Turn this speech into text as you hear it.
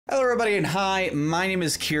Hello everybody and hi, my name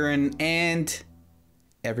is Kieran and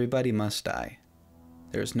everybody must die.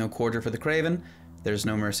 There's no quarter for the craven, there's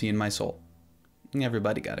no mercy in my soul.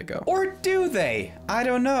 Everybody gotta go. Or do they? I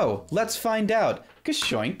don't know. Let's find out.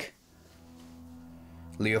 Kashoink.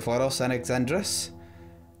 Leophoros Alexandros.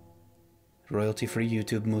 Royalty-free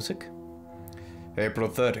YouTube music. April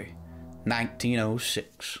 30,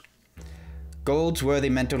 1906. Goldsworthy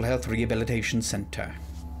Mental Health Rehabilitation Center.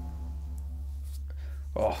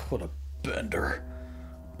 Oh, what a bender.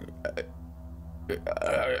 I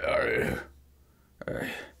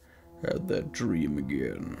had that dream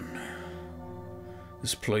again.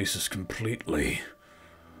 This place is completely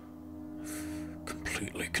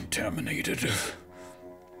contaminated.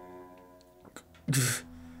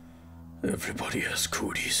 Everybody has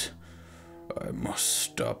cooties. I must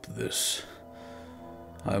stop this.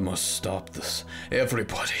 I must stop this.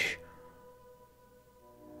 Everybody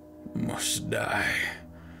must die.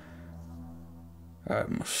 I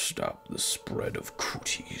must stop the spread of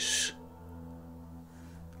cooties.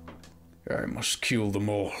 I must kill them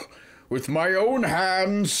all with my own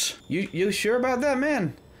hands. You sure about that,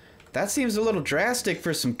 man? That seems a little drastic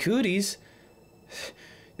for some cooties.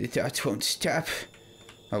 That won't stop.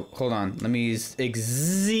 Oh, hold on. Let me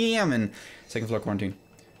examine. Second floor quarantine.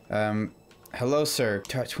 Hello, sir.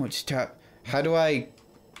 That won't stop.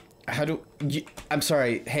 I'm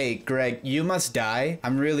sorry. Hey, Greg, you must die.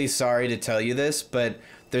 I'm really sorry to tell you this, but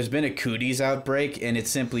there's been a cooties outbreak and it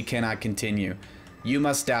simply cannot continue. You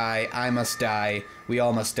must die. I must die. We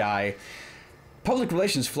all must die. Public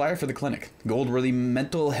relations flyer for the clinic. Goldworthy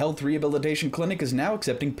Mental Health Rehabilitation Clinic is now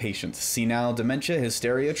accepting patients. Senile dementia,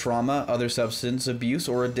 hysteria, trauma, other substance abuse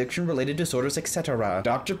or addiction-related disorders, etc.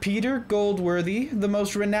 Dr. Peter Goldworthy, the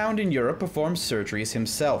most renowned in Europe, performs surgeries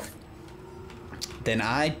himself. Then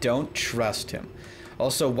I don't trust him.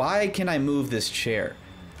 Also, why can I move this chair?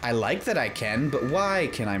 I like that I can, but why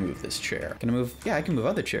can I move this chair? Can I move? Yeah, I can move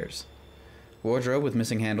other chairs. Wardrobe with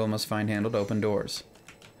missing handle must find handle to open doors.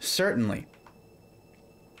 Certainly.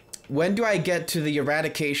 When do I get to the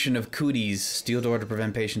eradication of cooties? Steel door to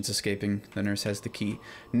prevent patients escaping. The nurse has the key.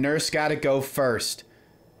 Nurse gotta go first.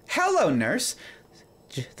 Hello, nurse.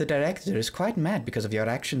 The director is quite mad because of your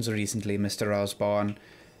actions recently, Mr. Osborne.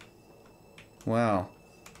 Well,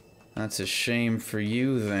 that's a shame for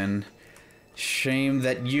you then. Shame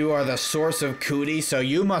that you are the source of cootie, so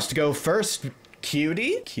you must go first,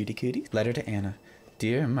 cutie. Cutie. Letter to Anna.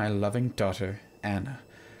 Dear my loving daughter, Anna.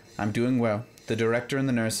 I'm doing well. The director and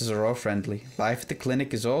the nurses are all friendly. Life at the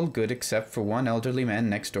clinic is all good except for one elderly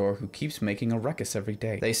man next door who keeps making a ruckus every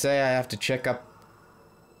day. They say I have to check up...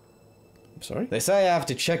 I'm sorry? They say I have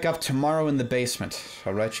to check up tomorrow in the basement.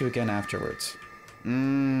 I'll write you again afterwards.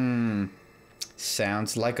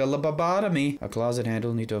 Sounds like a lobotomy. A closet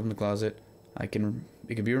handle, need to open the closet. It can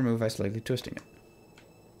be removed by slightly twisting it.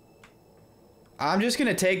 I'm just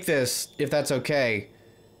gonna take this, if that's okay.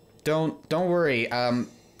 Don't worry,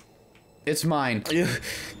 it's mine.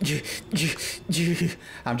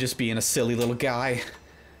 I'm just being a silly little guy.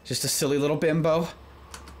 Just a silly little bimbo.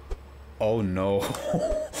 Oh no.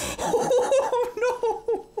 Oh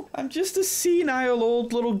no! I'm just a senile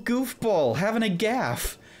old little goofball having a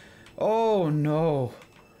gaffe. Oh no.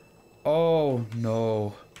 Oh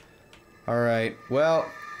no. Alright, well.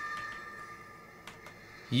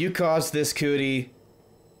 You caused this, cutie.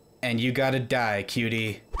 And you gotta die,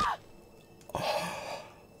 cutie.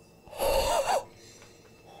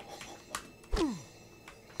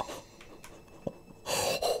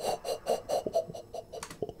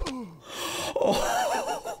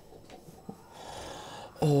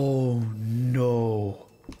 Oh no.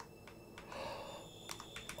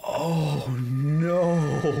 Oh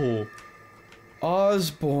no.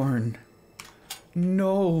 Osborne.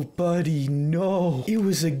 No, buddy, no. It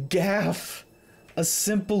was a gaffe. A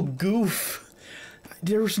simple goof.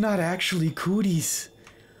 There was not actually cooties.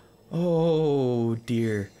 Oh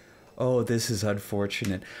dear. Oh, this is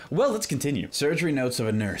unfortunate. Well, let's continue. Surgery notes of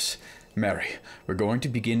a nurse. Mary, we're going to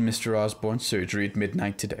begin Mr. Osborne's surgery at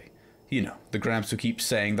midnight today. You know, the Gramps who keep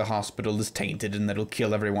saying the hospital is tainted and that it'll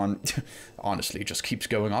kill everyone. Honestly, just keeps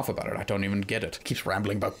going off about it. I don't even get it. Keeps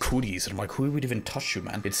rambling about cooties. And I'm like, who would even touch you,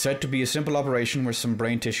 man? It's said to be a simple operation where some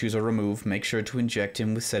brain tissues are removed. Make sure to inject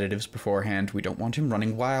him with sedatives beforehand. We don't want him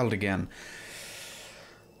running wild again.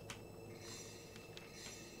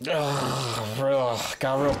 Ugh,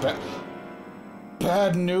 got real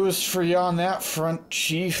bad news for you on that front,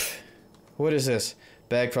 Chief. What is this?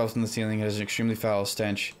 Bag falls from the ceiling. It has an extremely foul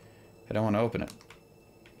stench. I don't want to open it.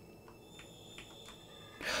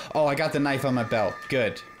 Oh, I got the knife on my belt.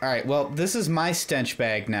 Good. Alright, well, this is my stench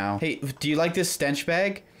bag now. Hey, do you like this stench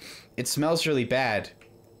bag? It smells really bad.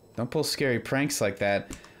 Don't pull scary pranks like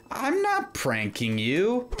that. I'm not pranking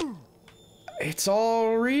you. It's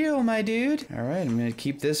all real, my dude. All right, I'm gonna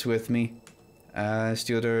keep this with me.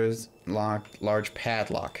 Steel doors, lock, large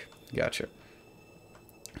padlock. Gotcha.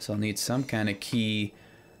 So I'll need some kind of key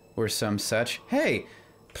or some such. Hey,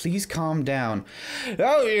 please calm down.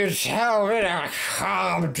 Don't you tell me to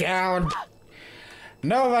calm down.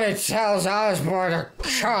 Nobody tells Osborne to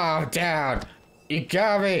calm down. You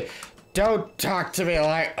got me? Don't talk to me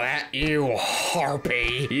like that, you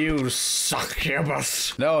harpy. You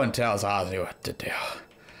succubus. No one tells Ozzy what to do.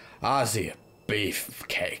 Ozzy a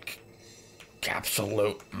beefcake.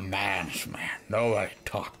 Absolute man's man. Nobody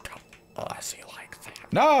talked to Ozzy like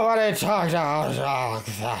that. Nobody talked to Ozzy like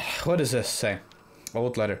that. What does this say?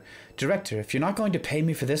 Old letter. Director, if you're not going to pay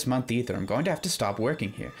me for this month either, I'm going to have to stop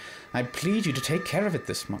working here. I plead you to take care of it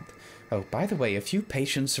this month. Oh, by the way, a few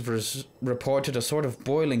patients have reported a sort of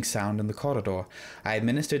boiling sound in the corridor. I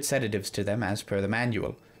administered sedatives to them as per the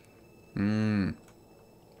manual. You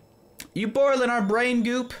boiling our brain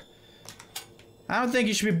goop? I don't think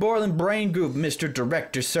you should be boiling brain goop, Mr.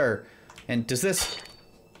 Director, sir. And does this...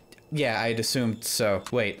 Yeah, I'd assumed so.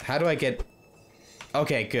 Wait, how do I get...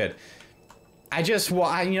 Okay, good. I just,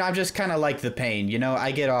 I'm just kind of like the pain, you know?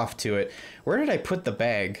 I get off to it. Where did I put the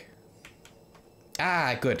bag?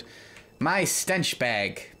 Ah, good. My stench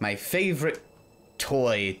bag. My favorite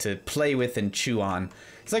toy to play with and chew on.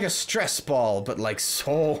 It's like a stress ball, but like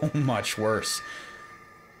so much worse.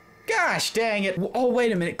 Gosh dang it. Oh,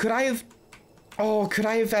 wait a minute. Could I have... Oh, could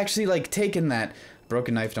I have actually, like, taken that?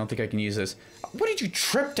 Broken knife, don't think I can use this. What, did you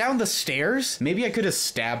trip down the stairs? Maybe I could have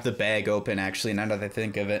stabbed the bag open, actually, now that I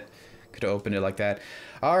think of it. Could have opened it like that.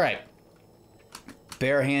 Alright.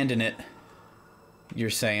 Bare hand in it, you're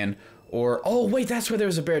saying. Or, oh, wait, that's where there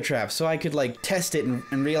was a bear trap. So I could, like, test it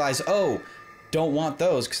and realize, oh, don't want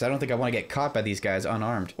those, because I don't think I want to get caught by these guys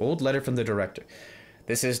unarmed. Old letter from the director.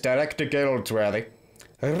 This is Director Goldsworthy.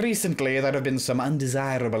 Recently, there have been some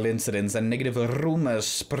undesirable incidents and negative rumors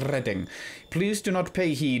spreading. Please do not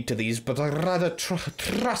pay heed to these, but rather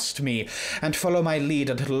trust me and follow my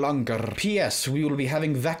lead a little longer. P.S. We will be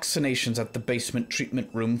having vaccinations at the basement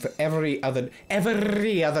treatment room for every other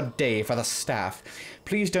day for the staff.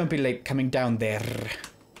 Please don't be late coming down there.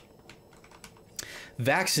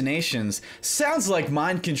 Vaccinations? Sounds like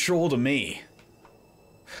mind control to me.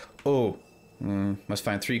 Oh, must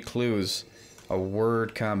find 3 clues. A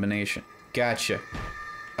word combination. Gotcha.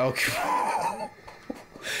 Okay.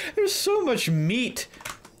 There's so much meat.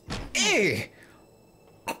 Eh.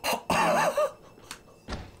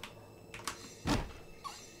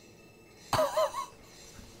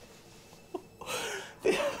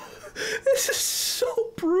 This is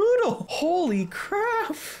so brutal. Holy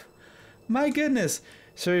crap. My goodness.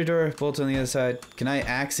 Sorry, door. Bolts on the other side. Can I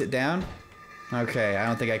axe it down? Okay, I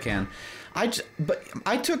don't think I can. But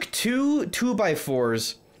I took 2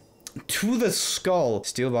 2x4s to the skull.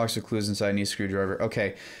 Steel box with clues inside, need a screwdriver.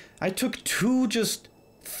 Okay, I took 2 just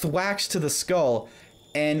thwacks to the skull,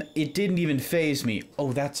 and it didn't even phase me.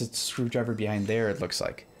 Oh, that's a screwdriver behind there, it looks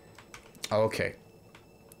like. Okay.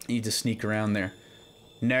 Need to sneak around there.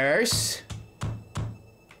 Nurse?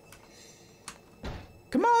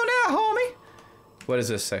 Come on now, homie! What does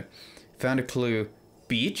this say? Found a clue.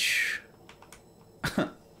 Beach?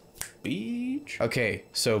 Beach? Okay,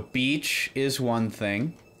 so beach is one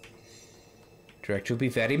thing. Director will be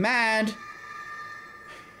very mad.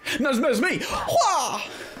 No, it's me! Wah!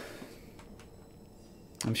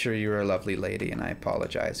 I'm sure you're a lovely lady, and I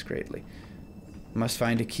apologize greatly. Must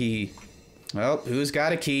find a key. Well, who's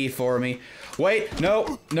got a key for me? Wait,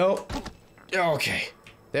 no. Okay,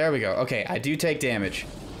 there we go. Okay, I do take damage.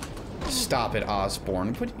 Stop it,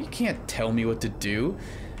 Osborne. What, you can't tell me what to do.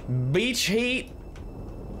 Beach heat.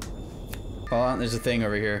 Hold on, there's a thing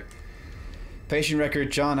over here. Patient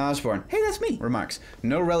record, John Osborne. Hey, that's me. Remarks.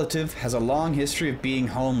 No relative has a long history of being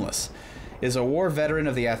homeless. Is a war veteran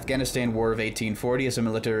of the Afghanistan War of 1840 as a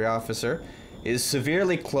military officer. Is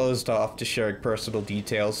severely closed off to sharing personal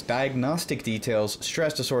details, diagnostic details,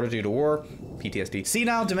 stress disorder due to war, PTSD.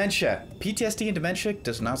 Senile dementia. PTSD and dementia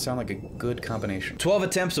does not sound like a good combination. 12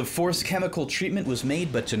 attempts of forced chemical treatment was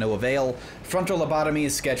made, but to no avail. Frontal lobotomy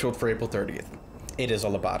is scheduled for April 30th. It is a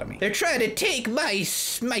lobotomy. They're trying to take my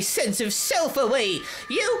sense of self away.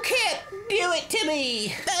 You can't do it to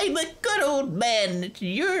me. I'm a good old man.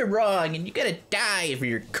 You're wrong, and you gotta die for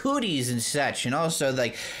your cooties and such. And also,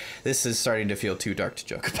 like, this is starting to feel too dark to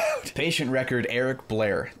joke about. Patient record, Eric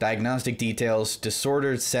Blair. Diagnostic details,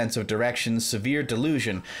 disordered sense of direction, severe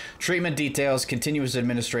delusion. Treatment details, continuous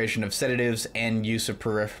administration of sedatives, and use of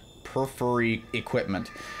periphery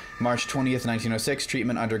equipment. March 20th, 1906,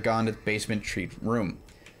 treatment undergone at basement treat room.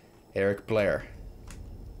 Eric Blair.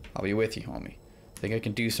 I'll be with you, homie. Think I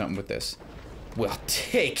can do something with this. Well,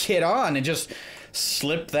 take it on and just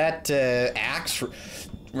slip that axe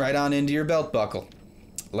right on into your belt buckle.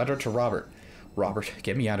 Letter to Robert. Robert,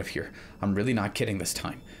 get me out of here. I'm really not kidding this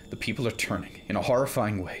time. The people are turning in a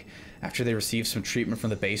horrifying way. After they receive some treatment from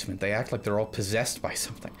the basement, they act like they're all possessed by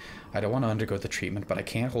something. I don't want to undergo the treatment, but I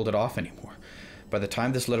can't hold it off anymore. By the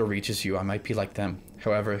time this letter reaches you, I might be like them.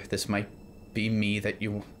 However, this might be the me that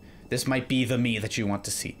you want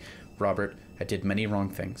to see. Robert, I did many wrong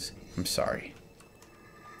things. I'm sorry.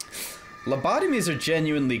 Lobotomies are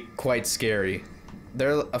genuinely quite scary.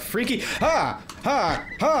 They're a freaky... Ha! Ha!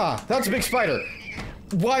 Ha! That's a big spider!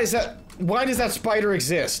 Why does that spider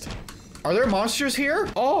exist? Are there monsters here?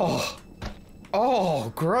 Oh!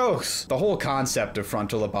 Oh, gross. The whole concept of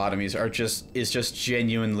frontal lobotomies is just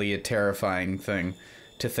genuinely a terrifying thing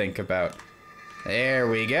to think about. There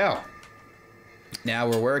we go. Now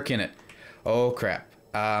we're working it. Oh, crap.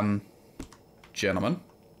 Gentlemen.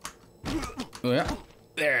 Yeah,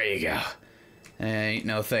 there you go. Ain't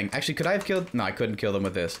no thing. Actually, could I have killed... No, I couldn't kill them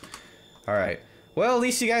with this. Alright. Well, at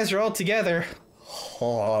least you guys are all together.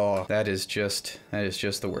 Oh, that is just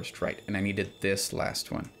the worst. Right, and I needed this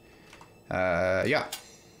last one. Yeah.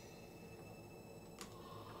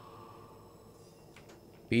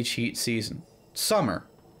 Beach heat season. Summer.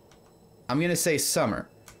 I'm gonna say summer.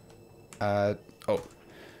 Oh.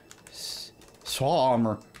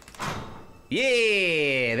 Summer.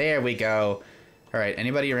 Yeah, there we go. All right,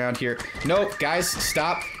 anybody around here? Nope, guys,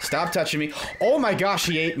 stop touching me. Oh my gosh,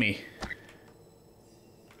 he ate me.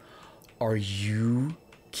 Are you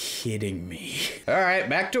kidding me? All right,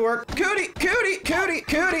 back to work. Cootie, cootie, cootie,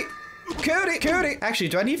 cootie, cootie, cootie. Actually,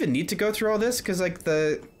 do I even need to go through all this? Because like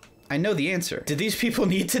I know the answer. Did these people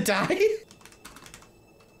need to die?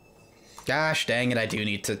 Gosh dang it, I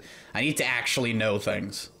need to actually know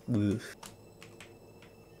things. Ugh.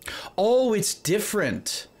 Oh, it's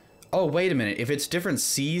different. Oh, wait a minute. If it's different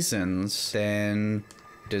seasons, then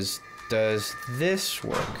does this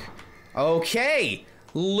work? Okay.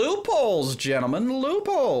 Loopholes, gentlemen.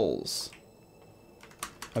 Loopholes.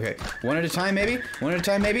 Okay. One at a time, maybe? One at a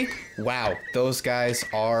time, maybe? Wow. Those guys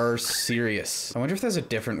are serious. I wonder if there's a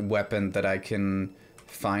different weapon that I can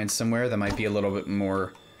find somewhere that might be a little bit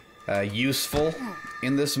more useful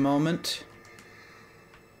in this moment.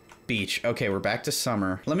 Beach. Okay, we're back to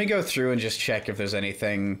summer. Let me go through and just check if there's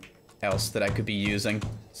anything else that I could be using.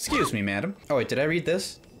 Excuse me, madam. Oh, wait, did I read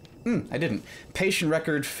this? I didn't. Patient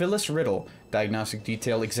record, Phyllis Riddle. Diagnostic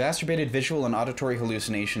detail, exacerbated visual and auditory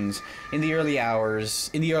hallucinations in the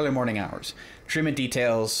early morning hours. Treatment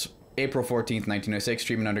details, April 14th, 1906.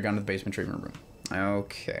 Treatment undergone at the basement treatment room.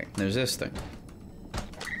 Okay, there's this thing.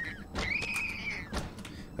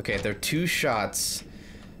 Okay, there are 2 shots.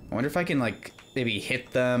 I wonder if I can, like, maybe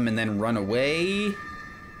hit them and then run away?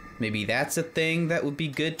 Maybe that's a thing that would be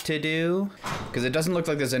good to do? Because it doesn't look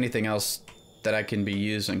like there's anything else that I can be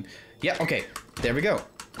using. Yeah, okay. There we go.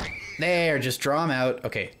 There, just draw them out.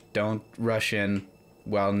 Okay, don't rush in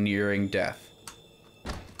while nearing death.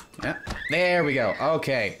 Yeah, there we go.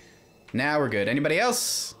 Okay, now we're good. Anybody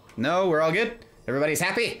else? No, we're all good? Everybody's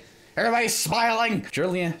happy? Everybody's smiling?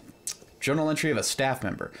 Journal entry of a staff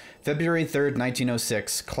member. February 3rd,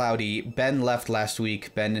 1906, cloudy. Ben left last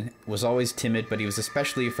week. Ben was always timid, but he was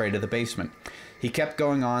especially afraid of the basement. He kept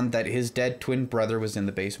going on that his dead twin brother was in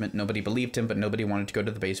the basement. Nobody believed him, but nobody wanted to go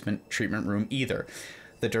to the basement treatment room either.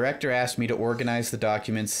 The director asked me to organize the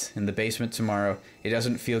documents in the basement tomorrow. It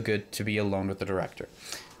doesn't feel good to be alone with the director.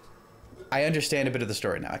 I understand a bit of the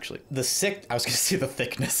story now, actually. I was gonna say the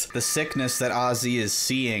thickness. The sickness that OZZY is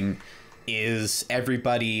seeing is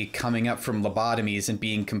everybody coming up from lobotomies and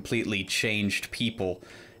being completely changed people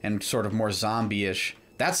and sort of more zombie-ish.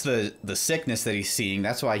 That's the sickness that he's seeing.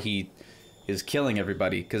 That's why he is killing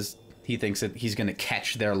everybody, because he thinks that he's going to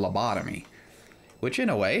catch their lobotomy. Which, in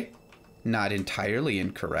a way, not entirely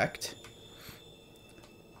incorrect.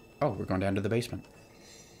 Oh, we're going down to the basement.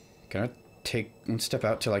 Gonna take one step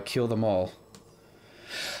out till I kill them all.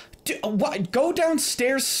 What? Go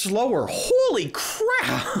downstairs slower. Holy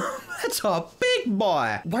crap! That's a big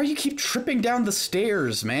boy. Why do you keep tripping down the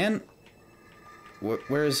stairs, man?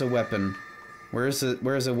 Where is a weapon? Where is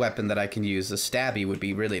a weapon that I can use? A stabby would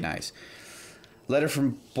be really nice. Letter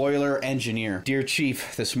from Boiler Engineer. Dear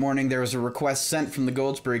Chief, this morning there was a request sent from the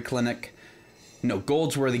Goldsworthy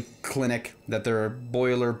Clinic that their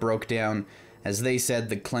boiler broke down. As they said,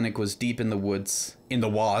 the clinic was deep in the woods. In the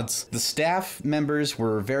wads. The staff members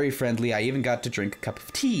were very friendly. I even got to drink a cup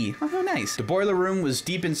of tea. Oh, how nice. The boiler room was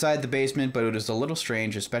deep inside the basement, but it was a little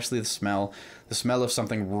strange, especially the smell. The smell of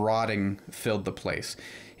something rotting filled the place.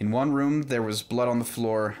 In one room, there was blood on the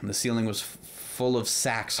floor, and the ceiling was full of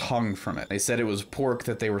sacks hung from it. They said it was pork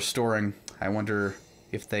that they were storing. I wonder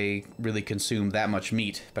if they really consumed that much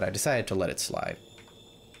meat, but I decided to let it slide.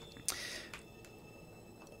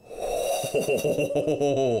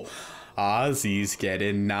 Oh, Ozzy's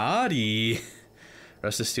getting naughty.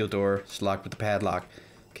 Rusted steel door. It's locked with the padlock.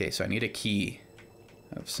 Okay, so I need a key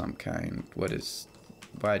of some kind. Why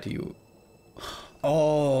do you...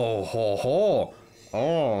 Oh, ho, ho.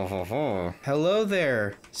 Oh, ho, ho. Hello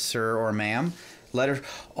there, sir or ma'am. Letter...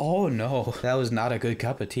 Oh, no. That was not a good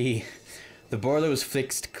cup of tea. The boiler was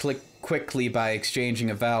fixed quickly by exchanging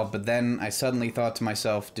a valve, but then I suddenly thought to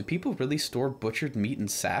myself, do people really store butchered meat in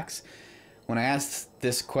sacks? When I asked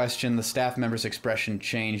this question, the staff member's expression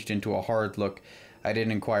changed into a hard look. I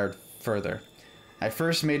didn't inquire further. I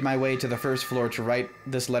first made my way to the first floor to write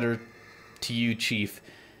this letter to you, Chief.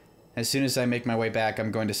 As soon as I make my way back,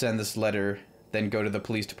 I'm going to send this letter, then go to the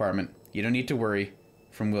police department. You don't need to worry.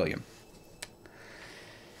 From William.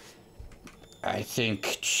 I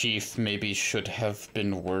think Chief maybe should have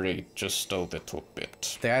been worried just a little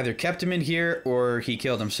bit. They either kept him in here or he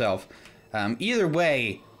killed himself. Either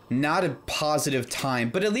way, not a positive time,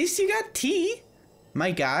 but at least you got tea,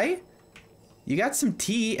 my guy. You got some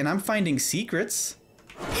tea, and I'm finding secrets.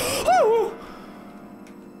 Oh!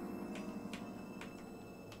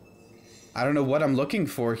 I don't know what I'm looking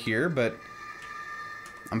for here, but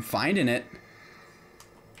I'm finding it.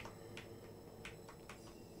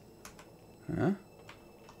 Huh?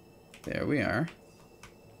 There we are.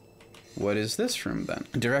 What is this room, then?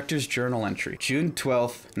 Director's journal entry. June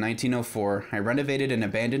 12th, 1904. I renovated an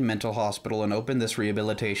abandoned mental hospital and opened this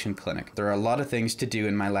rehabilitation clinic. There are a lot of things to do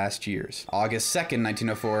in my last years. August 2nd,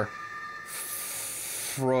 1904.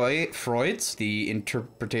 Freud's The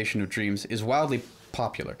Interpretation of Dreams is wildly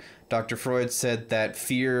popular. Dr. Freud said that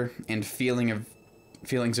fear and feelings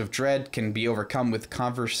of dread can be overcome with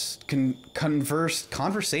conversation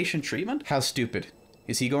treatment? How stupid.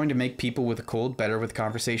 Is he going to make people with a cold better with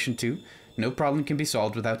conversation too? No problem can be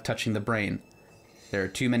solved without touching the brain. There are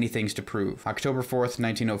too many things to prove. October 4th,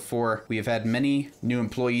 1904. We have had many new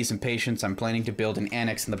employees and patients. I'm planning to build an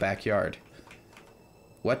annex in the backyard.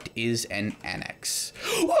 What is an annex?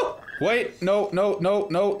 Wait, no.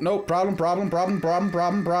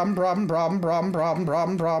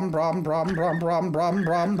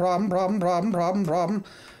 Problem.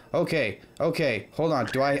 Okay, hold on.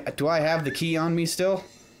 Do I have the key on me still?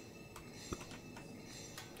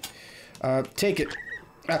 Take it.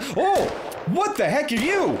 Oh! What the heck are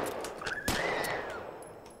you?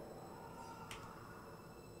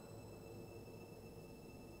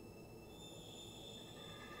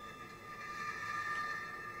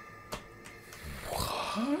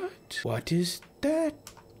 What is that?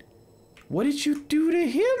 What did you do to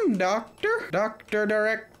him, Doctor? Dr.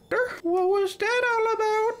 Director? What was that all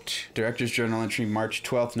about? Director's journal entry, March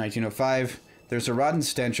 12th, 1905. There's a rotten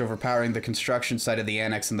stench overpowering the construction site of the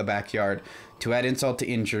annex in the backyard. To add insult to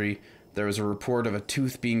injury, there was a report of a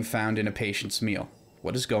tooth being found in a patient's meal.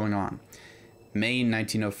 What is going on? May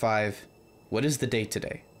 1905. What is the date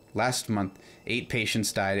today? Last month, 8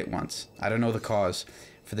 patients died at once. I don't know the cause.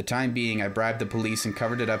 For the time being, I bribed the police and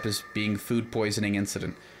covered it up as being food poisoning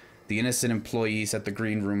incident. The innocent employees at the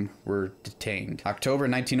green room were detained. October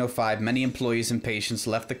 1905, many employees and patients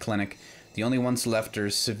left the clinic. The only ones left are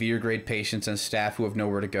severe grade patients and staff who have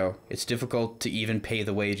nowhere to go. It's difficult to even pay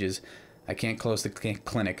the wages. I can't close the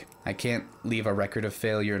clinic. I can't leave a record of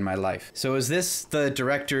failure in my life. So is this the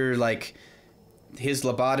director, like, his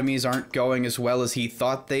lobotomies aren't going as well as he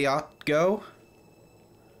thought they ought to go?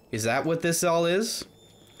 Is that what this all is?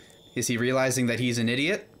 Is he realizing that he's an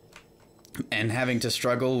idiot? And having to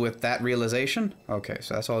struggle with that realization? Okay,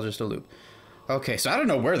 so that's all just a loop. Okay, so I don't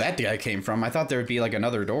know where that guy came from. I thought there would be like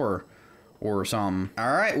another door or something.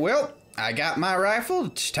 Alright, well, I got my rifle.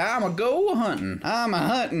 It's time to go hunting. I'm a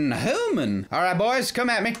hunting human. Alright, boys, come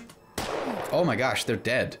at me. Oh my gosh, they're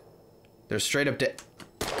dead. They're straight up dead.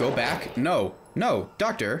 Go back? No. No.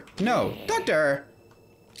 Doctor. No. Doctor.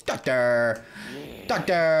 Doctor.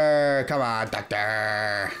 Doctor. Come on,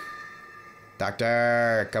 doctor.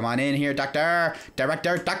 Doctor, come on in here, doctor.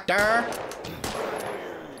 Director, doctor.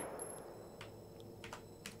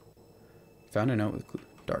 Found a note with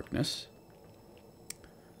darkness.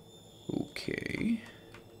 Okay.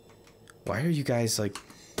 Why are you guys like...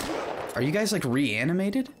 Are you guys like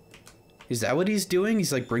reanimated? Is that what he's doing?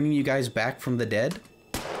 He's like bringing you guys back from the dead?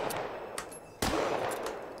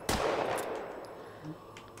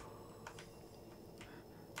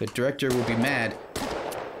 The director will be mad.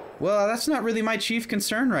 Well, that's not really my chief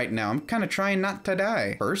concern right now. I'm kind of trying not to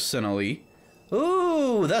die, personally.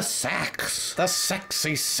 Ooh, the sacks. The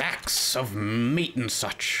sexy sacks of meat and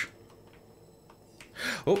such.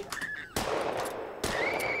 Oh.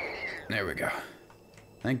 There we go.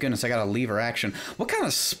 Thank goodness I got a lever action. What kind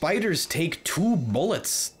of spiders take 2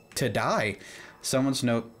 bullets to die? Someone's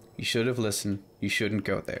note, you should have listened. You shouldn't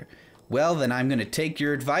go there. Well, then I'm gonna take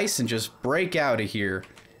your advice and just break out of here.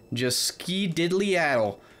 Just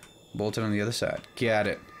ski-diddly-addle. Bolted on the other side. Got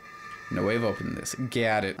it. No way of opening this.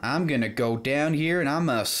 Got it. I'm gonna go down here and I'm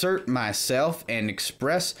gonna assert myself and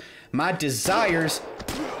express my desires.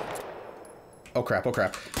 Oh crap, oh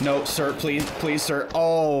crap. No, sir, please, please, sir.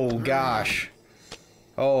 Oh, gosh.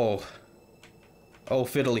 Oh. Oh,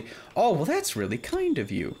 fiddly. Oh, well, that's really kind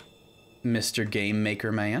of you, Mr. Game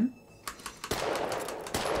Maker Man.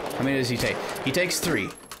 How many does he take? He takes 3.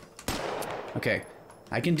 Okay,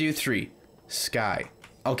 I can do 3. Sky.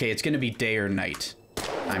 Okay, it's gonna be day or night,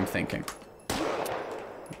 I'm thinking.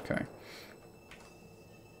 Okay.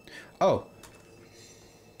 Oh.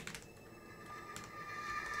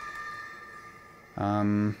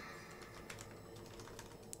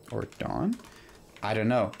 Or dawn? I don't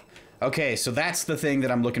know. Okay, so that's the thing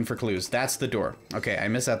that I'm looking for clues. That's the door. Okay, I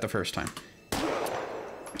missed that the first time.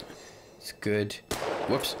 It's good,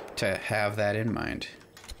 whoops, to have that in mind.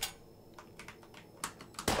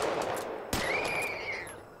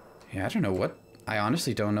 Yeah, I don't know what... I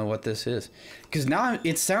honestly don't know what this is. Because now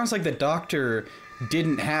it sounds like the doctor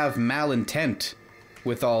didn't have malintent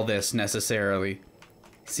with all this, necessarily.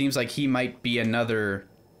 Seems like he might be another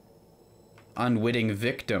unwitting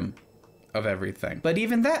victim of everything. But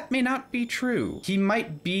even that may not be true. He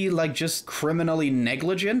might be, like, just criminally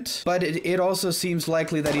negligent, but it also seems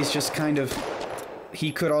likely that he's just kind of...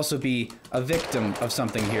 He could also be a victim of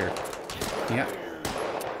something here. Yeah.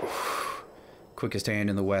 Quickest hand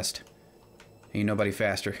in the West. Ain't nobody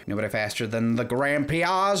faster. Nobody faster than the GRAMP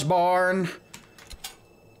OSBOURNE.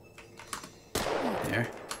 There.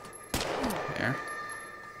 There.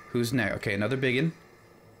 Who's next? Okay, another biggin.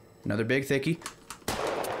 Another big thickie.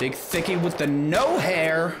 Big thickie with the no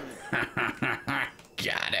hair.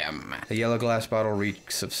 Got him. The yellow glass bottle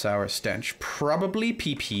reeks of sour stench. Probably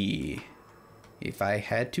pee-pee. If I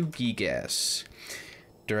had to guess.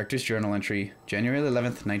 Director's journal entry, January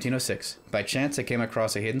 11th, 1906. By chance, I came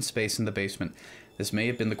across a hidden space in the basement. This may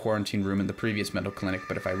have been the quarantine room in the previous mental clinic,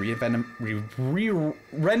 but if I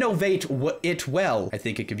renovate it well, I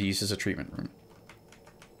think it could be used as a treatment room.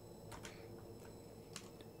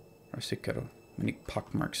 Rosicado. Many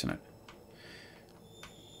pock marks in it.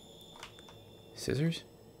 Scissors?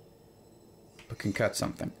 But can cut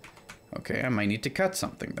something. Okay, I might need to cut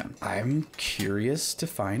something then. I'm curious to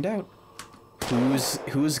find out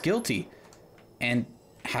who's guilty and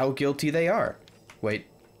how guilty they are. Wait.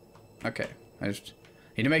 Okay. I just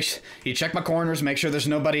need to check my corners, make sure there's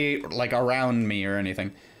nobody like around me or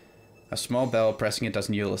anything. A small bell, pressing it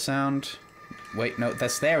doesn't yield a sound. Wait, no,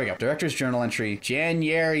 there we go. Director's journal entry,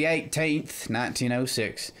 January 18th,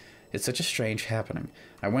 1906. It's such a strange happening.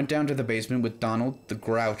 I went down to the basement with Donald the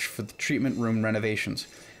Grouch for the treatment room renovations.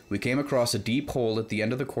 We came across a deep hole at the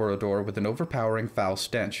end of the corridor with an overpowering foul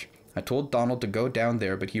stench. I told Donald to go down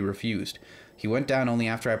there, but he refused. He went down only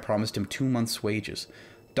after I promised him 2 months' wages.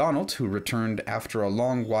 Donald, who returned after a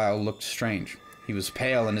long while, looked strange. He was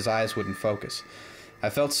pale and his eyes wouldn't focus. I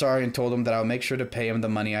felt sorry and told him that I'll make sure to pay him the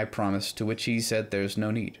money I promised, to which he said there's no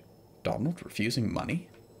need. Donald refusing money?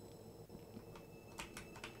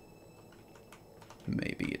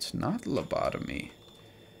 Maybe it's not lobotomy.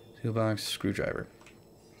 Toolbox, screwdriver.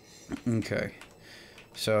 Okay.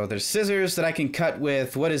 So there's scissors that I can cut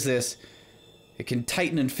with. What is this? It can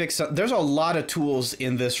tighten and fix up. There's a lot of tools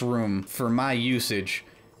in this room for my usage.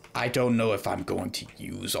 I don't know if I'm going to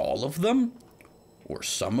use all of them, or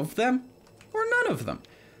some of them, or none of them.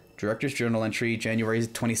 Director's journal entry, January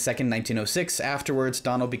 22nd, 1906. Afterwards,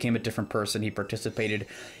 Donald became a different person. He participated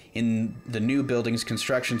in the new building's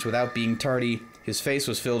constructions without being tardy. His face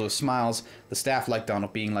was filled with smiles. The staff liked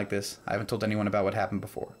Donald being like this. I haven't told anyone about what happened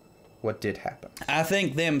before. What did happen? I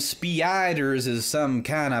think them spiders is some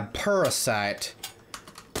kind of parasite.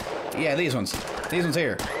 Yeah, these ones. These ones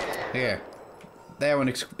here. Yeah. That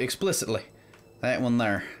one explicitly. That one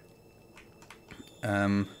there.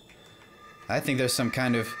 I think there's some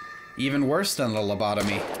kind of even worse than a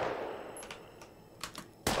lobotomy.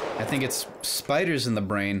 I think it's spiders in the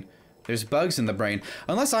brain. There's bugs in the brain.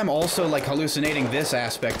 Unless I'm also like hallucinating this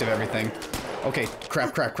aspect of everything. Okay,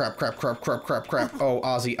 crap. Oh,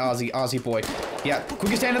 Ozzy boy. Yeah,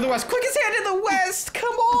 quickest hand in the West. Quickest hand in the West!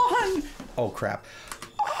 Come on! Oh, crap.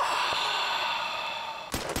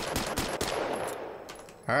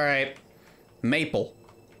 Alright. Maple.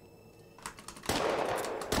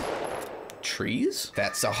 Trees?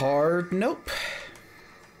 That's a hard nope.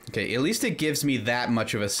 Okay, at least it gives me that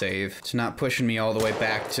much of a save. It's not pushing me all the way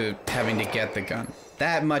back to having to get the gun.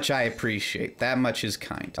 That much I appreciate. That much is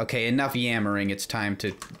kind. Okay, enough yammering. It's time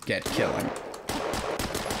to get killing.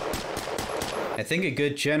 I think a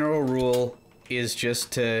good general rule is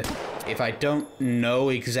just to, if I don't know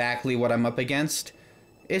exactly what I'm up against,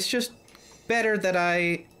 it's just better that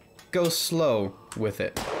I go slow with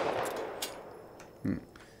it.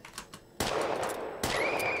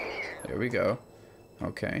 There we go.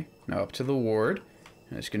 Okay, now up to the ward.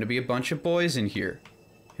 There's gonna be a bunch of boys in here.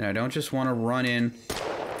 And I don't just want to run in,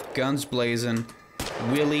 guns blazing,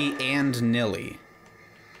 willy and nilly.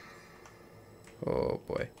 Oh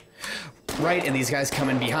boy. Right, and these guys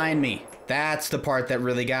coming behind me. That's the part that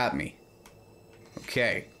really got me.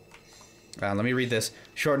 Okay. Let me read this.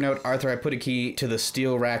 Short note, Arthur, I put a key to the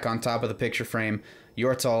steel rack on top of the picture frame.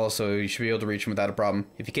 You're tall, so you should be able to reach him without a problem.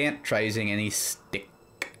 If you can't, try using any stick.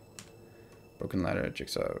 Broken ladder,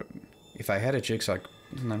 jigsaw. If I had a jigsaw,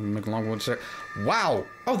 make a long one. Wow!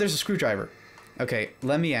 Oh, there's a screwdriver. Okay,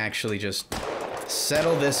 let me actually just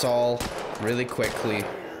settle this all really quickly.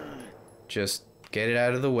 Just get it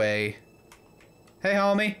out of the way. Hey,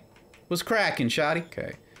 homie. What's cracking, shotty?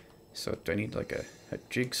 Okay. So, do I need like a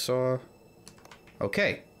jigsaw?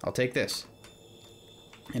 Okay, I'll take this.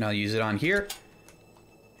 And I'll use it on here.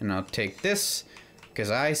 And I'll take this,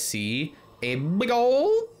 because I see a big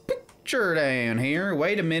old picture down here.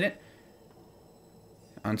 Wait a minute.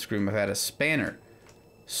 Unscrew him. I've had a spanner.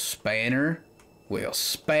 Spanner? Well,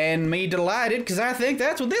 span me delighted, because I think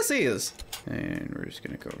that's what this is. And we're just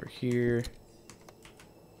going to go over here.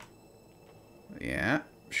 Yeah,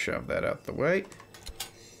 shove that out the way.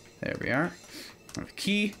 There we are. I have a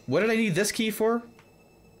key. What did I need this key for?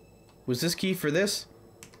 Was this key for this?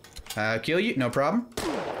 Kill you? No problem.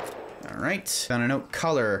 Alright. Found a note.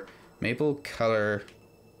 Color. Maple color.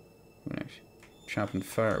 Chopping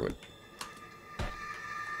firewood.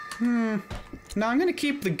 No, I'm gonna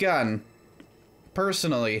keep the gun.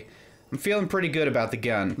 Personally, I'm feeling pretty good about the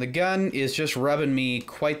gun. The gun is just rubbing me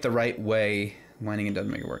quite the right way. Winding it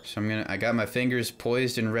doesn't make it work. So I got my fingers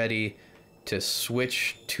poised and ready to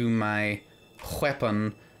switch to my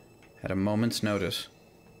weapon at a moment's notice.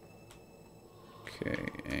 Okay,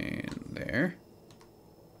 and there.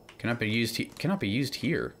 Cannot be used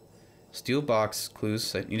here. Steel box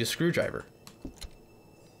clues. I need a screwdriver.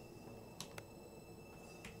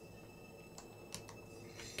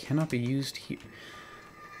 Cannot be used here.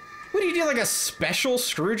 What do you do, like a special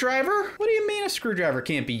screwdriver? What do you mean a screwdriver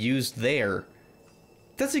can't be used there?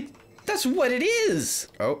 That's what it is.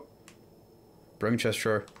 Oh, broken chest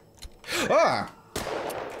drawer. Ah.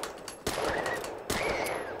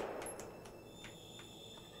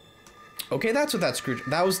 Okay, that's what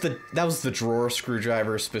that was the drawer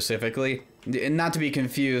screwdriver specifically. Not to be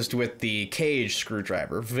confused with the cage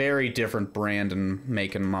screwdriver. Very different brand and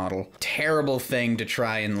make and model. Terrible thing to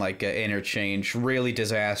try and like interchange. Really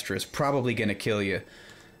disastrous. Probably gonna kill you.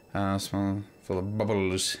 Small, full of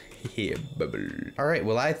bubbles. Yeah, bubble. All right.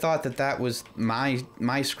 Well, I thought that was my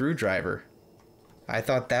screwdriver. I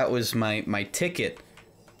thought that was my ticket.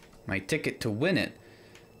 My ticket to win it.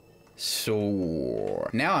 So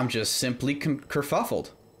now I'm just simply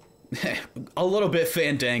kerfuffled. A little bit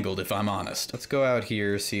fandangled, if I'm honest. Let's go out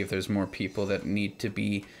here, see if there's more people that need to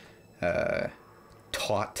be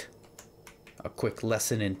taught a quick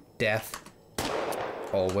lesson in death.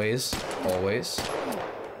 Always, always.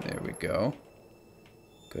 There we go.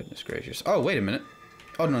 Goodness gracious. Oh, wait a minute.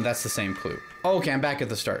 Oh, no, that's the same clue. Oh, okay, I'm back at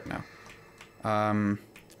the start now.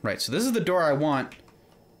 Right, so this is the door I want.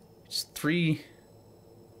 It's three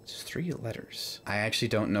letters. I actually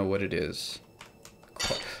don't know what it is.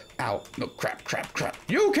 Ow. No, crap.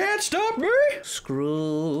 You can't stop me!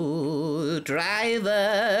 Screwdriver.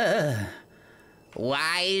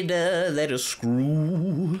 Wider than a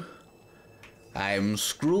screw. I'm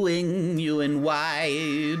screwing you in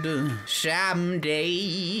wide.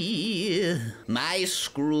 Someday. My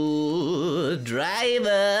screwdriver.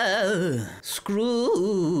 Screwdriver.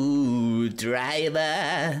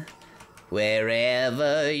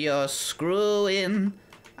 Wherever you're screwing,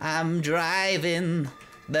 I'm driving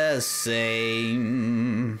the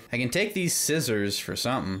same. I can take these scissors for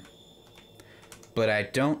something, but I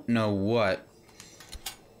don't know what.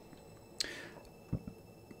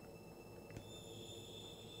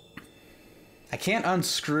 I can't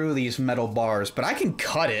unscrew these metal bars, but I can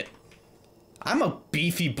cut it. I'm a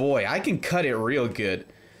beefy boy. I can cut it real good.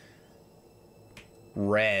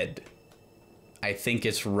 Red. I think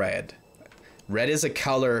it's red. Red is a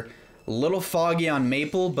color A little foggy on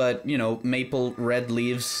maple, but, you know, maple red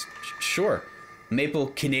leaves, sure. Maple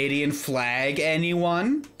Canadian flag,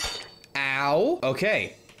 anyone? Ow.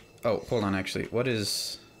 Okay. Oh, hold on, actually. What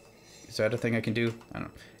is that a thing I can do? I don't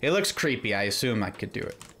know. It looks creepy. I assume I could do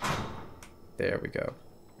it. There we go.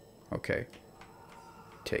 Okay.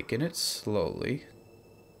 Taking it slowly.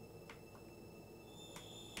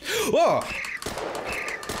 Oh!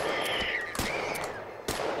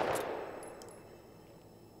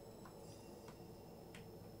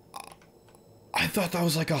 I thought that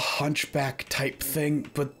was like a hunchback type thing,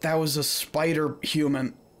 but that was a spider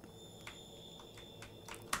human.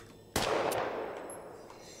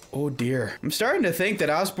 Oh dear. I'm starting to think that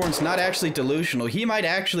Osborne's not actually delusional. He might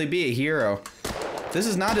actually be a hero. This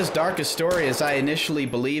is not as dark a story as I initially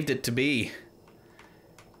believed it to be.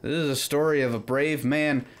 This is a story of a brave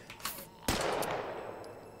man.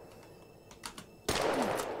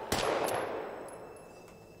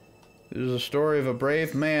 This is a story of a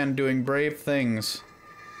brave man doing brave things.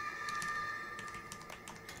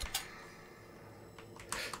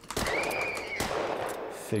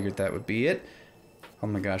 Figured that would be it. Oh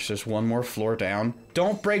my gosh, there's one more floor down.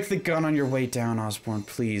 Don't break the gun on your way down, Osborne,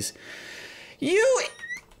 please. You...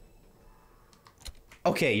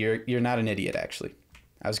 Okay, you're not an idiot, actually.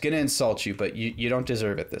 I was gonna insult you, but you don't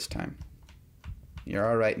deserve it this time. You're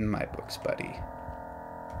alright in my books, buddy.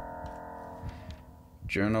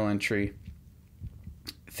 Journal entry.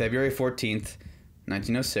 February 14th,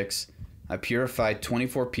 1906. I purified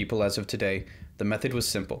 24 people as of today. The method was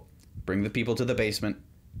simple. Bring the people to the basement,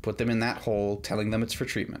 put them in that hole, telling them it's for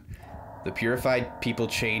treatment. The purified people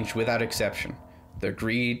change without exception. Their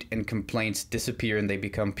greed and complaints disappear and they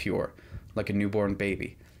become pure, like a newborn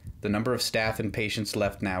baby. The number of staff and patients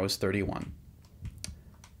left now is 31.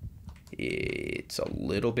 It's a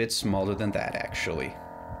little bit smaller than that, actually.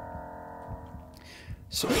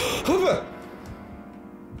 So,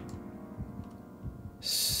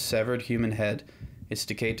 severed human head. It's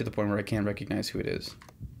decayed to the point where I can't recognize who it is.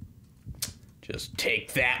 Just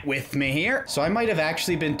take that with me here. So I might have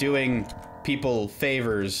actually been doing people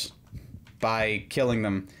favors by killing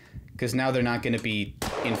them, because now they're not going to be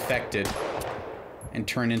infected and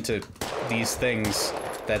turn into these things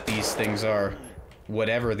that these things are.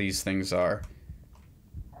 Whatever these things are.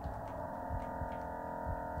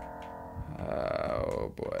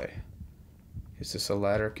 Oh boy. Is this a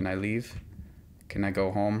ladder? Can I leave? Can I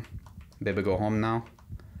go home? Baby, go home now?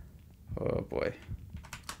 Oh boy.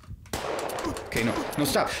 Okay, no,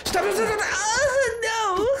 stop. Stop! Oh,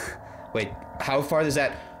 no! Wait, how far is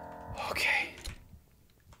that? Okay.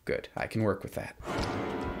 Good, I can work with that.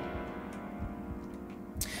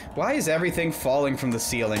 Why is everything falling from the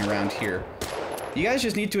ceiling around here? You guys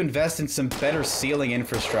just need to invest in some better ceiling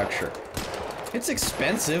infrastructure. It's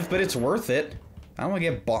expensive, but it's worth it. I don't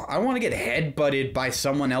want to get head-butted by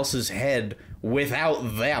someone else's head without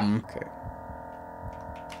them. Okay.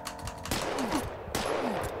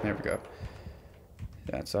 There we go.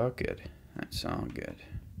 That's all good. That's all good.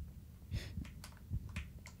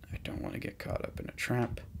 I don't want to get caught up in a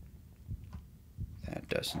trap. That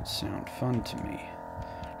doesn't sound fun to me.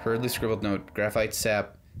 Hurriedly scribbled note, graphite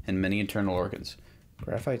sap, and many internal organs.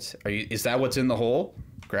 Graphite, is that what's in the hole?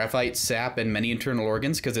 Graphite, sap, and many internal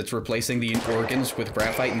organs, because it's replacing the organs with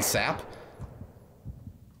graphite and sap?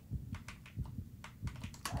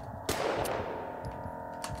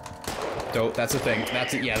 Dope, that's a thing.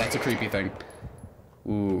 Yeah, that's a creepy thing.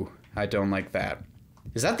 Ooh, I don't like that.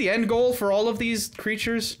 Is that the end goal for all of these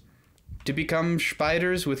creatures? To become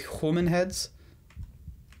spiders with human heads?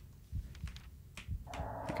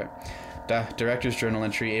 Okay. Director's journal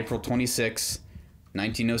entry, April 26,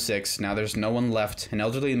 1906. Now there's no one left. An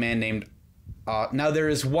elderly man named... now there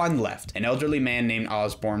is one left. An elderly man named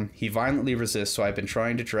Osborne. He violently resists, so I've been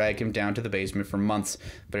trying to drag him down to the basement for months,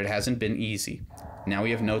 but it hasn't been easy. Now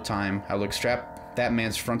we have no time. I will extract that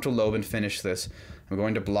man's frontal lobe and finish this. I'm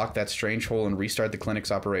going to block that strange hole and restart the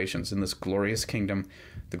clinic's operations. In this glorious kingdom,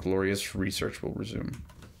 the glorious research will resume.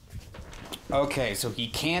 Okay, so he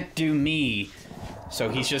can't do me. So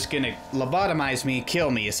he's just gonna lobotomize me, kill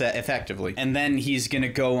me, effectively. And then he's gonna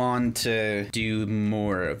go on to do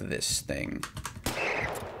more of this thing.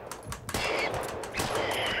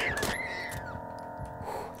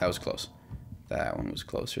 That was close. That one was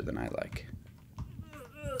closer than I like.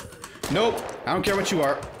 Nope, I don't care what you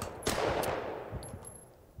are.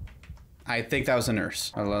 I think that was a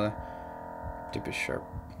nurse. I love that. Dip is sharp.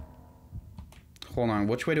 Hold on,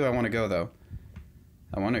 which way do I want to go, though?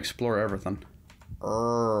 I want to explore everything.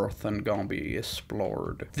 Earth gonna be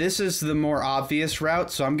explored. This is the more obvious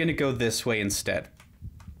route, so I'm gonna go this way instead.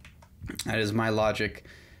 That is my logic,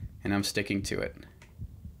 and I'm sticking to it.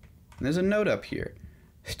 And there's a note up here.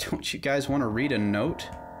 Don't you guys want to read a note?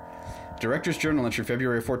 Director's Journal entry,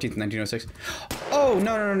 February 14th, 1906. Oh,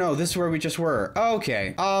 no. This is where we just were.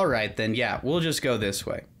 Okay. All right, then. Yeah, we'll just go this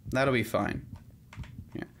way. That'll be fine.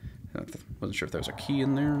 Yeah. Wasn't sure if there was a key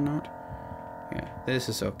in there or not. Yeah, this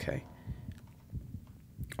is okay.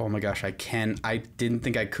 Oh my gosh, I didn't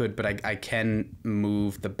think I could, but I can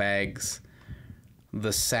move the bags.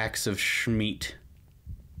 The sacks of schmeat.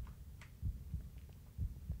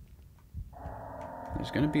 There's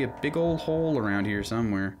gonna be a big old hole around here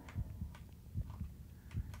somewhere.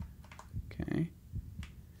 Okay.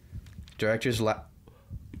 Director!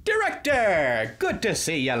 Good to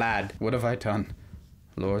see you, lad! What have I done?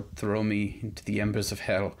 Lord, throw me into the embers of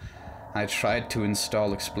hell. I tried to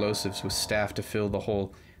install explosives with staff to fill the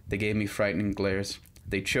hole. They gave me frightening glares.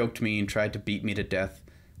 They choked me and tried to beat me to death.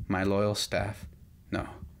 My loyal staff. No.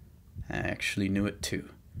 I actually knew it too.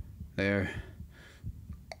 There.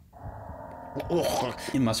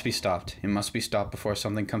 It must be stopped. It must be stopped before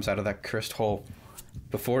something comes out of that cursed hole.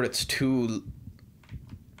 Before it's too...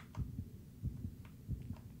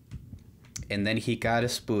 And then he got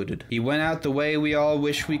exploded. He went out the way we all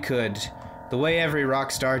wish we could. The way every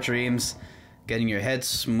rock star dreams. Getting your head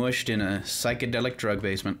smushed in a psychedelic drug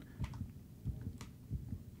basement.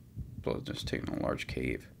 Well, just taking a large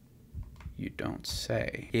cave. You don't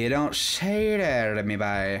say. You don't say that, me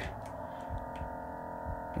boy.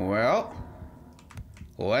 Well,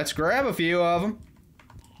 let's grab a few of them.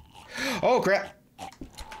 Oh, crap.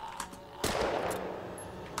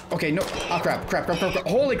 Okay, no. Oh, crap.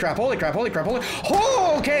 Holy crap.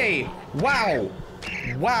 Oh, okay. Wow.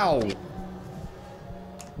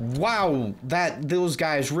 Those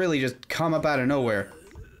guys really just come up out of nowhere.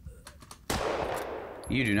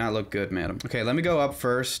 You do not look good, madam. Okay, let me go up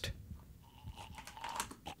first.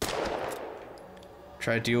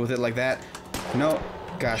 Try to deal with it like that. No.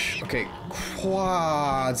 Gosh. Okay.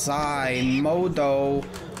 Quasimodo.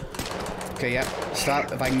 Okay, yeah.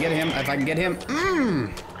 Stop. If I can get him.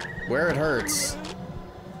 Where it hurts.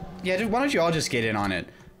 Yeah, dude, why don't you all just get in on it?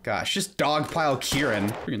 Gosh, just dogpile Kieran.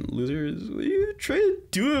 Freaking losers. What are you trying to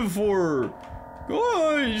do it for?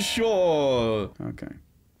 Gosh, sure. Okay.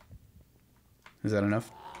 Is that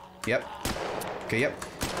enough? Yep. Okay, yep.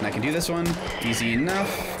 And I can do this one. Easy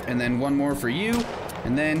enough. And then one more for you.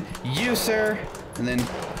 And then you, sir. And then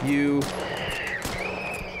you.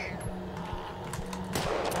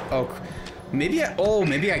 Oh,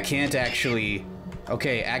 maybe I can't actually.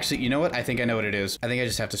 Okay, actually, you know what? I think I know what it is. I think I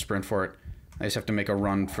just have to sprint for it. I just have to make a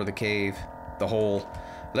run for the cave. The hole.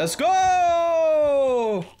 Let's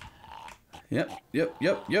go! Yep.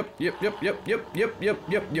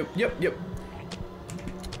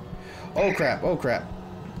 Oh crap. Okay.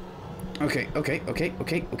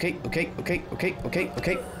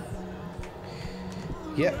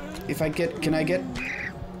 Yep. If I get, can I get?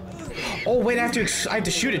 Oh wait, I have to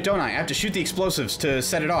shoot it, don't I? I have to shoot the explosives to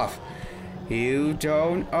set it off. You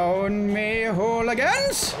don't own me,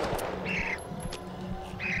 hooligans!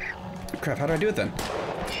 Crap, how do I do it then?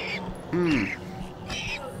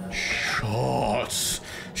 Shots.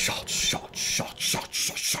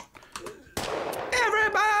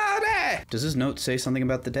 Everybody! Does this note say something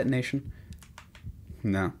about the detonation?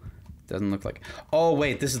 No, doesn't look like. Oh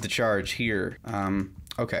wait, this is the charge here.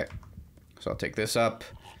 Okay. So I'll take this up,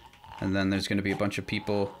 and then there's gonna be a bunch of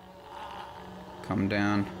people come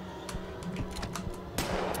down.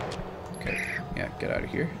 Okay, yeah, get out of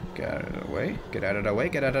here. Get out of the way. Get out of the way.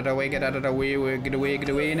 Get out of the way. Get out of the way. Get away. Get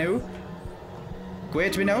away now. Go away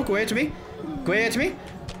to me now. Go away to me. Go away to me.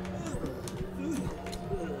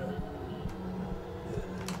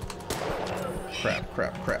 Crap.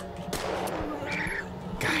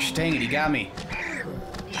 Gosh dang it, he got me.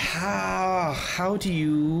 How do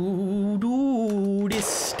you do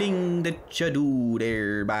this thing that you do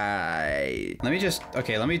there, bye? Let me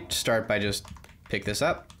start by just pick this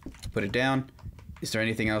up, put it down. Is there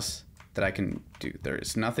anything else that I can do? There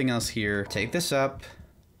is nothing else here. Take this up.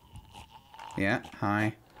 Yeah,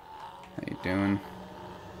 hi. How you doing?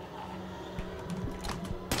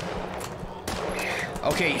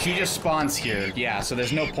 Okay, he just spawns here. Yeah, so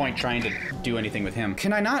there's no point trying to do anything with him.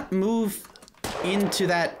 Can I not move into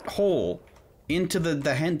that hole? Into the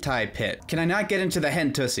hentai pit? Can I not get into the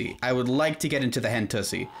hentussie? I would like to get into the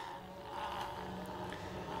hentussie.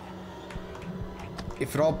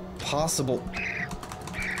 If at all possible.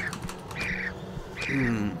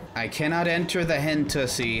 I cannot enter the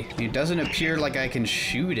hentussie. It doesn't appear like I can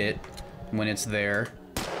shoot it when it's there.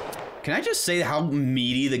 Can I just say how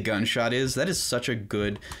meaty the gunshot is? That is such a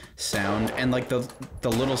good sound. And like the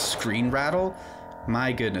little screen rattle.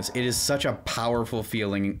 My goodness, it is such a powerful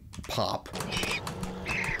feeling pop.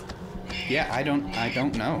 Yeah, I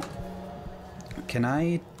don't know. Can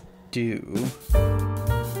I do...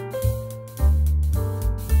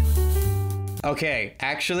 Okay,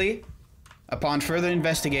 actually, upon further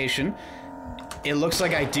investigation, it looks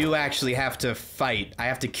like I do actually have to fight. I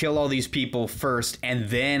have to kill all these people first, and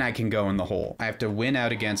then I can go in the hole. I have to win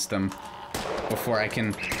out against them before I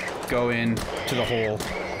can go in to the hole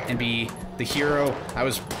and be the hero.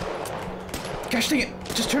 Gosh dang it,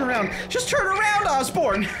 just turn around. Just turn around,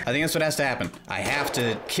 Osborne! I think that's what has to happen. I have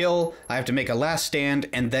to kill, I have to make a last stand,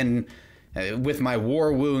 and then, with my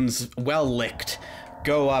war wounds well licked,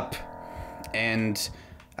 go up and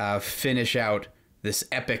finish out this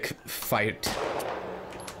epic fight.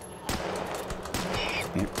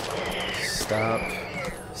 Stop.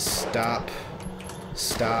 Stop.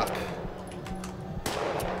 Stop.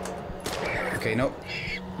 Okay, nope.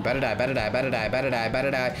 Better die, better die, better die, better die,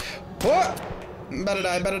 better die. What? Better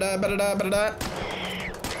die, better die, better die, better die.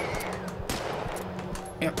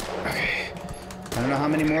 Yep, okay. I don't know how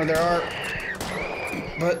many more there are,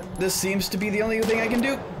 but this seems to be the only thing I can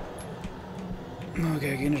do.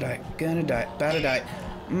 Okay, gonna die, better die, better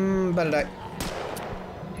die.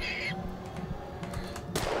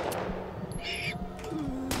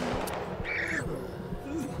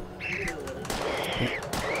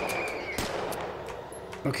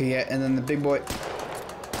 Okay, yeah, and then the big boy.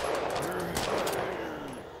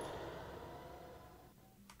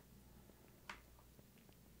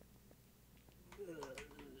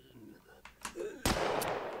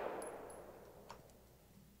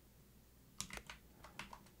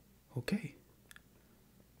 Okay.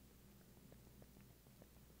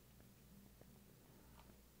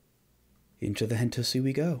 Into the Hentosi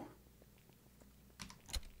we go.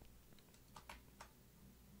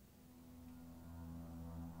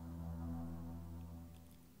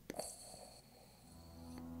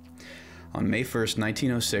 On May 1st,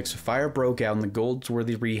 1906, a fire broke out in the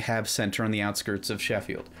Goldsworthy Rehab Center on the outskirts of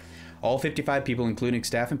Sheffield. All 55 people, including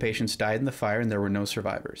staff and patients, died in the fire, and there were no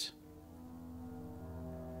survivors.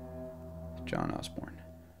 John Osborne.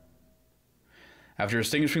 After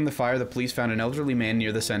extinguishing the fire, the police found an elderly man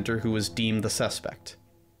near the center who was deemed the suspect.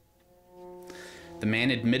 The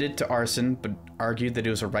man admitted to arson, but argued that it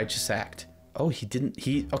was a righteous act. Oh,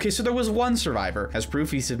 okay, so there was one survivor. As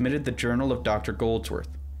proof, he submitted the journal of Dr. Goldsworth.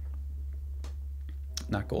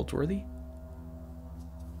 Not Goldsworthy?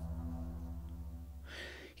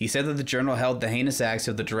 He said that the journal held the heinous acts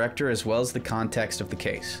of the director as well as the context of the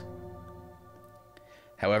case.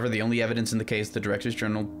 However, the only evidence in the case, the director's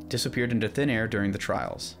journal, disappeared into thin air during the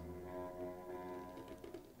trials.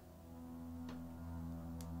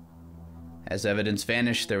 As evidence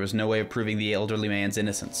vanished, there was no way of proving the elderly man's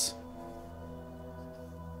innocence.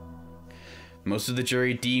 Most of the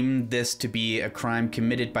jury deemed this to be a crime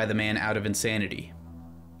committed by the man out of insanity.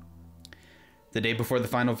 The day before the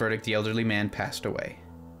final verdict, the elderly man passed away.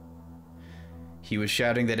 He was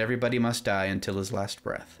shouting that everybody must die until his last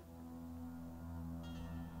breath.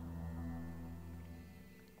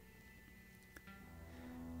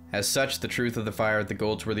 As such, the truth of the fire at the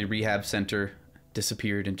Goldsworthy Rehab Center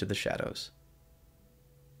disappeared into the shadows.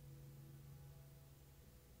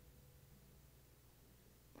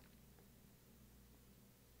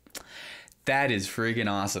 That is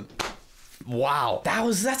friggin' awesome. Wow,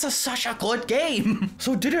 that's such a good game.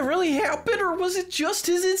 So did it really happen, or was it just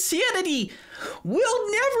his insanity?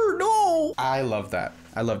 We'll never know. I love that.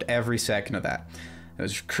 I loved every second of that. It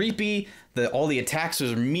was creepy. All the attacks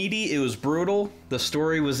was meaty. It was brutal. The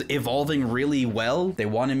story was evolving really well. They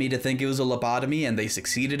wanted me to think it was a lobotomy, and they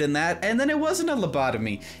succeeded in that. And then it wasn't a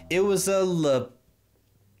lobotomy. It was a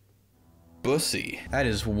bussy. That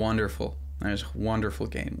is wonderful. That is a wonderful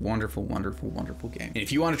game. Wonderful, wonderful, wonderful game. And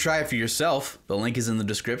if you want to try it for yourself, the link is in the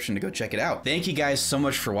description to go check it out. Thank you guys so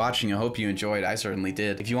much for watching. I hope you enjoyed. I certainly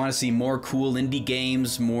did. If you want to see more cool indie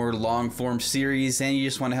games, more long-form series, and you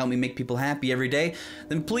just want to help me make people happy every day,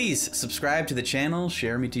 then please subscribe to the channel,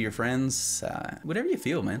 share me to your friends, whatever you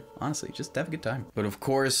feel, man. Honestly, just have a good time. But of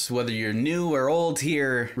course, whether you're new or old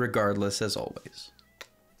here, regardless, as always,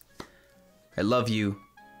 I love you,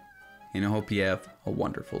 and I hope you have a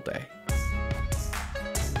wonderful day.